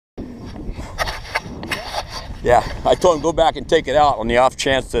Yeah, I told him go back and take it out on the off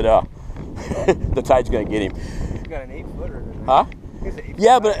chance that the tide's going to get him. You got an 8-footer. Huh?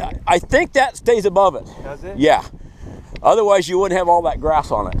 Yeah, but I think that stays above it. Does it? Yeah. Otherwise, you wouldn't have all that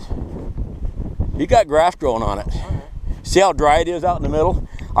grass on it. You got grass growing on it. Right. See how dry it is out in the middle?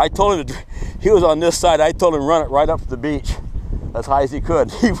 I told him, he was on this side, I told him run it right up to the beach as high as he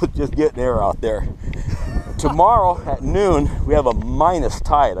could. He was just getting air out there. Tomorrow at noon, we have a minus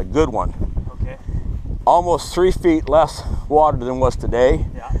tide, a good one. Okay. Almost 3 feet less water than was today.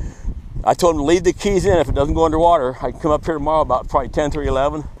 Yeah. I told him to leave the keys in if it doesn't go underwater. I can come up here tomorrow about probably 10 through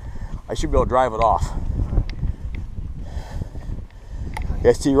 11. I should be able to drive it off.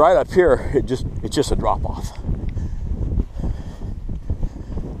 Yeah, see right up here, it's just a drop off.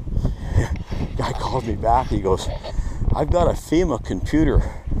 Guy called me back, he goes, I've got a FEMA computer.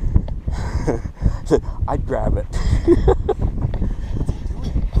 I said, I'd grab it.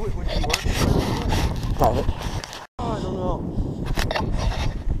 Private. I don't know.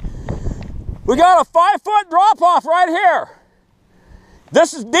 We got a 5-foot drop off right here.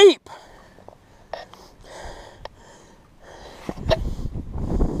 This is deep.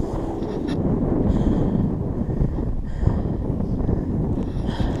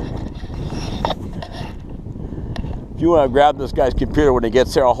 If you want to grab this guy's computer when he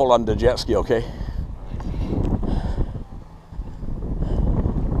gets there, I'll hold on to the jet ski, okay?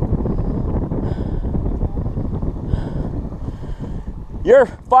 You're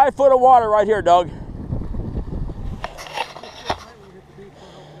 5 foot of water right here, Doug.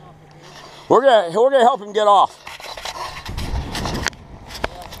 We're gonna help him get off.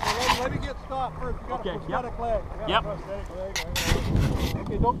 Yeah, let me get stopped first. You got a prosthetic leg. Yep.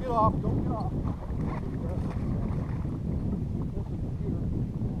 Okay, don't get off. Don't get off.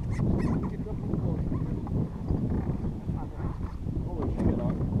 Holy shit,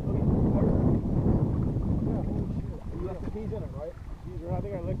 you left the keys in it, right? I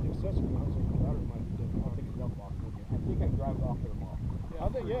think I left the accessory on, so the battery might be dead. I'll take a dump box with you. I think I can drive it off there tomorrow. Yeah, I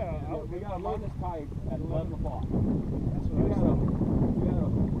think, we got to load this tide at 11 o'clock. That's what I said. We got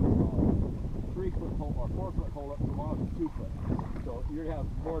a 3-foot hole or 4-foot hole up tomorrow to 2 foot. So you're going to have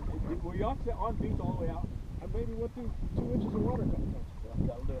more. Were you on beach all the way out? I maybe went through 2 inches of water.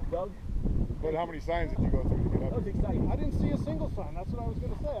 That'll do it. Doug? But how many signs did you go through to get up? That was exciting. I didn't see a single sign. That's what I was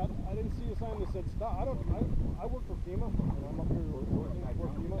going to say. I didn't see a sign that said stop. I work for FEMA, and I'm up here working for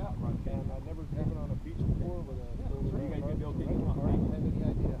FEMA, and I've never driven on a beach before with a. So you guys get the okay?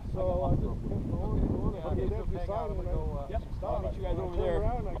 So I just kept going. I did every sign, and I'll meet you guys over there.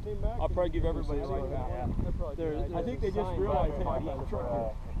 Around, I came back. I'll probably give everybody a ride back. I think they just realized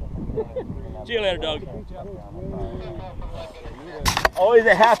See you later, Doug. Always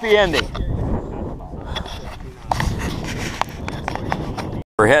a happy ending.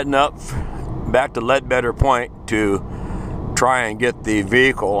 We're heading up back to Ledbetter Point to try and get the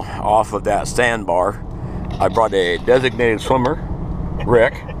vehicle off of that sandbar. I brought a designated swimmer,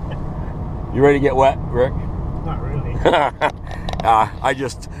 Rick. You ready to get wet, Rick? Not really.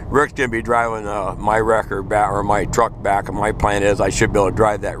 Rick's gonna be driving my wrecker back, or my truck back, and my plan is I should be able to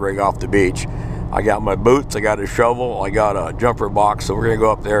drive that rig off the beach. I got my boots, I got a shovel, I got a jumper box, so we're gonna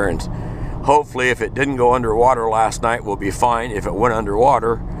go up there and hopefully if it didn't go underwater last night, we'll be fine. If it went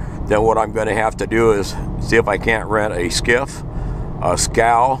underwater, then what I'm gonna have to do is see if I can't rent a skiff, a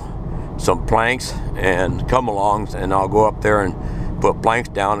scow, some planks, and come-alongs, and I'll go up there and put planks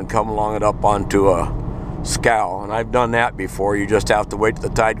down and come along it up onto a scow. And I've done that before. You just have to wait till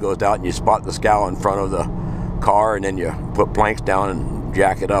the tide goes out and you spot the scow in front of the car, and then you put planks down and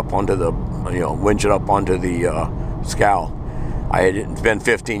jack it up onto the, winch it up onto the scow. It's been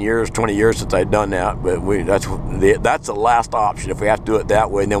 15 years, 20 years since I'd done that, but that's the last option. If we have to do it that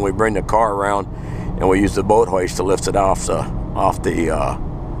way, and then we bring the car around and we use the boat hoist to lift it off the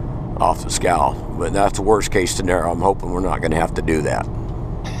scow. But that's the worst case scenario. I'm hoping we're not going to have to do that.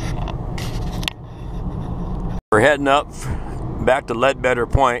 We're heading up back to Ledbetter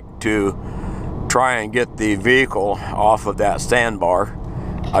Point to try and get the vehicle off of that sandbar.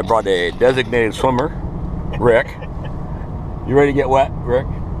 I brought a designated swimmer, Rick. You ready to get wet, Rick?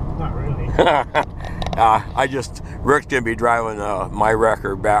 Not really. Rick's gonna be driving my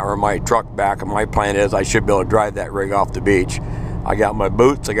wrecker back, or my truck back, and my plan is I should be able to drive that rig off the beach. I got my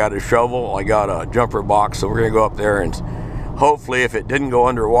boots, I got a shovel, I got a jumper box, so we're gonna go up there and hopefully if it didn't go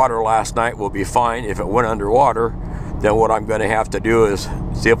underwater last night, we'll be fine. If it went underwater, then what I'm gonna have to do is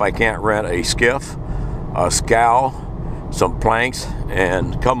see if I can't rent a skiff, a scow, some planks,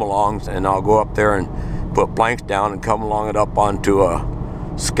 and come-alongs, and I'll go up there and put planks down and come along it up onto a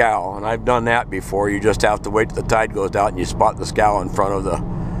scow. And I've done that before. You just have to wait till the tide goes out and you spot the scow in front of the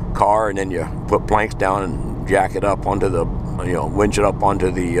car, and then you put planks down and jack it up onto the, winch it up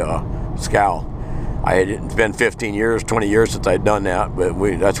onto the scow. It's been 15 years, 20 years since I'd done that, but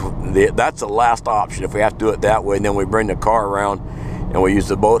that's the last option if we have to do it that way. And then we bring the car around and we use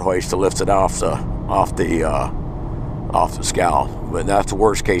the boat hoist to lift it off the scow. But that's the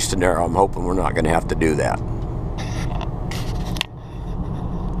worst case scenario. I'm hoping we're not going to have to do that.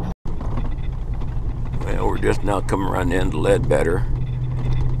 Well, we're just now coming around the end of Ledbetter,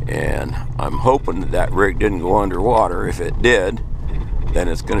 and I'm hoping that rig didn't go underwater. If it did, then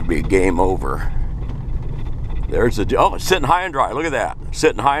it's going to be game over. There's the, oh, it's sitting high and dry. Look at that,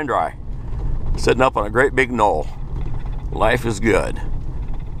 sitting high and dry, sitting up on a great big knoll. Life is good.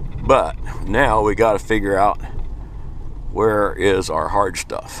 But now we got to figure out, where is our hard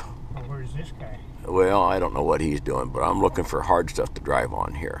stuff? Well, where's this guy? Well, I don't know what he's doing, but I'm looking for hard stuff to drive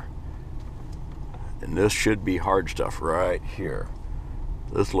on here. And this should be hard stuff right here.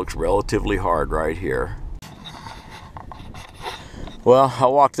 This looks relatively hard right here. Well, I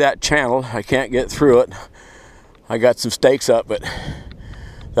walked that channel. I can't get through it. I got some stakes up, but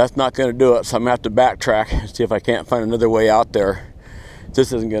that's not going to do it. So I'm going to have to backtrack and see if I can't find another way out there.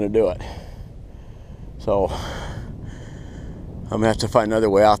 This isn't going to do it. So I'm going to have to find another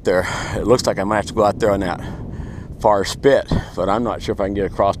way out there. It looks like I might have to go out there on that far spit, but I'm not sure if I can get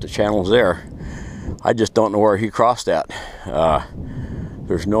across the channels there. I just don't know where he crossed at.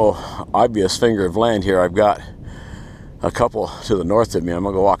 There's no obvious finger of land here. I've got a couple to the north of me. I'm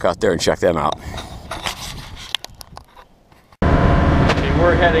going to go walk out there and check them out.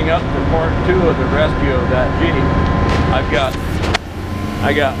 We're heading up to part 2 of the rescue of that Jeep.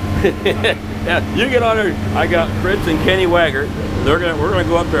 I got yeah, you get on there. I got Fritz and Kenny Waggart. We're gonna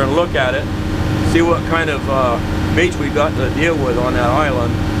go up there and look at it, see what kind of beach we got to deal with on that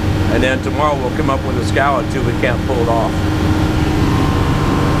island, and then tomorrow we'll come up with a scow and see if we can't pull it off.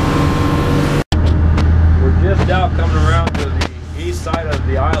 We're just now coming around to the east side of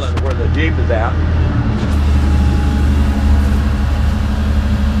the island where the Jeep is at.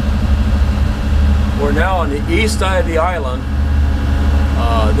 We're now on the east side of the island.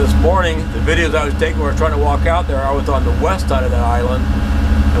 This morning, the videos I was taking, we were trying to walk out there. I was on the west side of that island,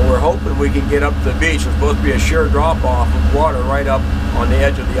 and we're hoping we can get up to the beach. There's supposed to be a sheer drop-off of water right up on the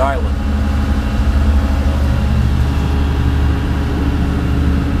edge of the island.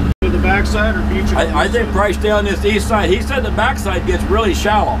 To the backside or beach? I think probably stay on this east side. He said the backside gets really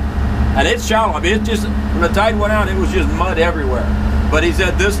shallow, and it's shallow. I mean, it's just, when the tide went out, it was just mud everywhere. But he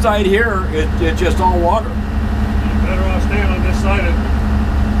said this side here, it's just all water. You're better off staying on this side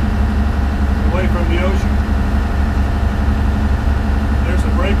away from the ocean. There's the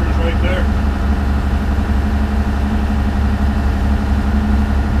breakers right there.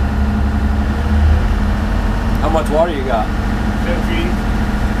 How much water you got? 10 feet.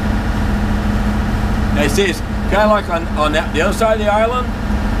 Now, see, it's kind of like on the other side of the island,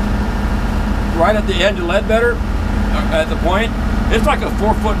 right at the end of Ledbetter, at the point. It's like a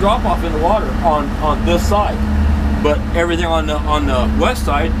 4-foot drop off in the water on this side, but everything on the west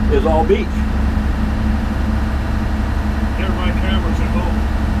side is all beach. Here, my camera's at home.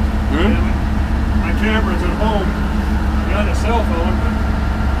 My camera's at home. Got a cell phone, but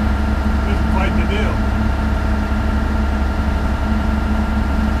isn't quite the deal.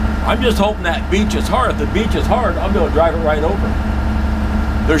 I'm just hoping that beach is hard. If the beach is hard, I'll be able to drive it right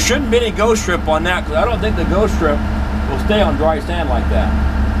over. There shouldn't be any ghost strip on that, because I don't think the ghost strip will stay on dry sand like that.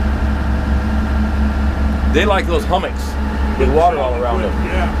 They like those hummocks with water all around them.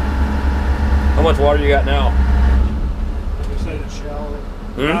 Yeah. How much water you got now? Like I said, it's shallow.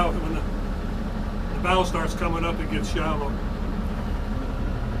 Now, when the bow starts coming up, it gets shallow.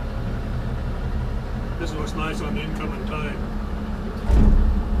 This is what's nice on the incoming tide.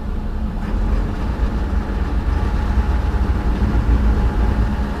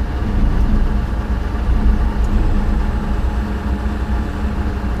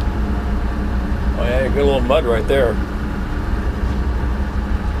 Good little mud right there.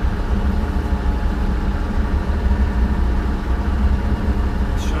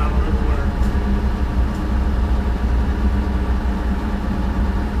 It's shallow everywhere.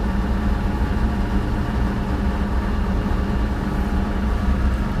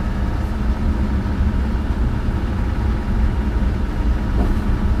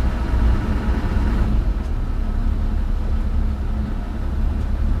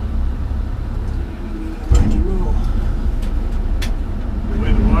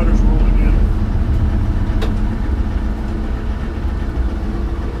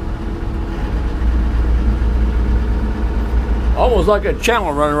 Almost like a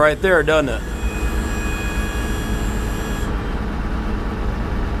channel running right there, doesn't it?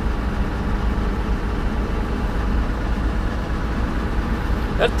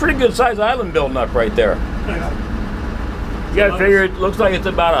 That's a pretty good sized island building up right there. You gotta figure it looks like it's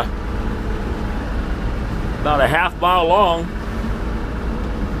about a half mile long.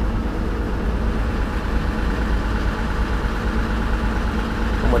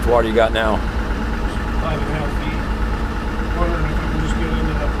 How much water you got now? 5.5 feet. Wondering if we can just get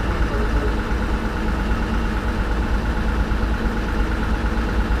into that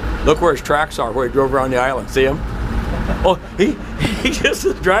point. Look where his tracks are, where he drove around the island. See him? Oh, he just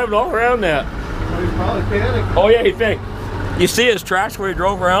is driving all around that. Well, he's probably panicked. Oh yeah, he think. You see his tracks where he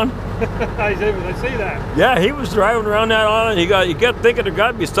drove around? I see that. Yeah, he was driving around that island. He kept thinking there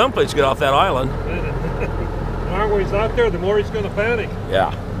got to be someplace to get off that island. The longer he's out there, the more he's going to panic.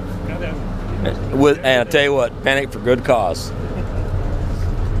 Yeah. And I tell you what, panic for good cause.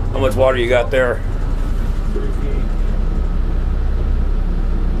 How much water you got there? 3 feet.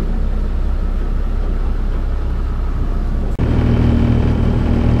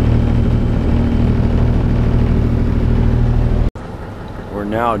 We're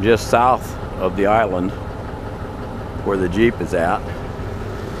now just south of the island where the Jeep is at.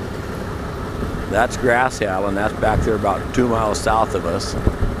 That's Grassy Island. That's back there about 2 miles south of us.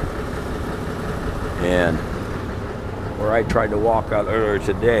 And where I tried to walk out earlier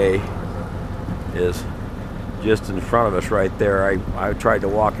today is just in front of us right there. I tried to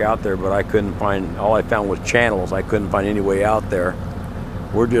walk out there, but I couldn't find, all I found was channels. I couldn't find any way out there.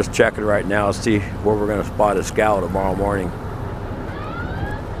 We're just checking right now to see where we're going to spot a scow tomorrow morning.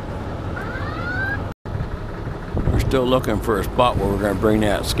 We're still looking for a spot where we're going to bring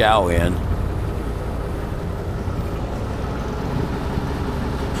that scow in.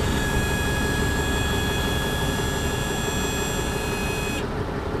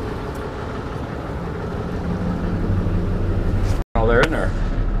 Oh, they're in there.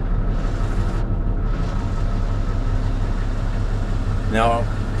 Now,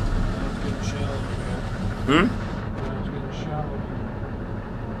 It's getting shallow, man. hmm? It's getting shallow.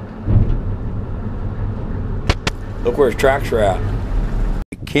 Look where his tracks are at.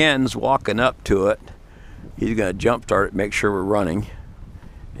 Ken's walking up to it. He's going to jump start it, make sure we're running.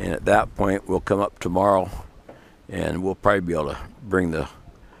 And at that point, we'll come up tomorrow and we'll probably be able to bring the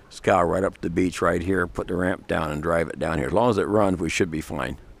scow right up to the beach right here, put the ramp down and drive it down here. As long as it runs, we should be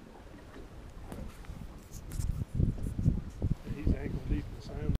fine. He's ankle deep in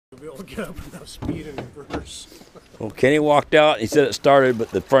sand. We'll be able to get up enough speed in reverse. Well, Kenny walked out. He said it started, but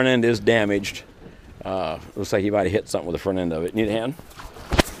the front end is damaged. Looks like he might have hit something with the front end of it. Need a hand?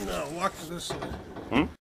 No, walk to this side. Hmm?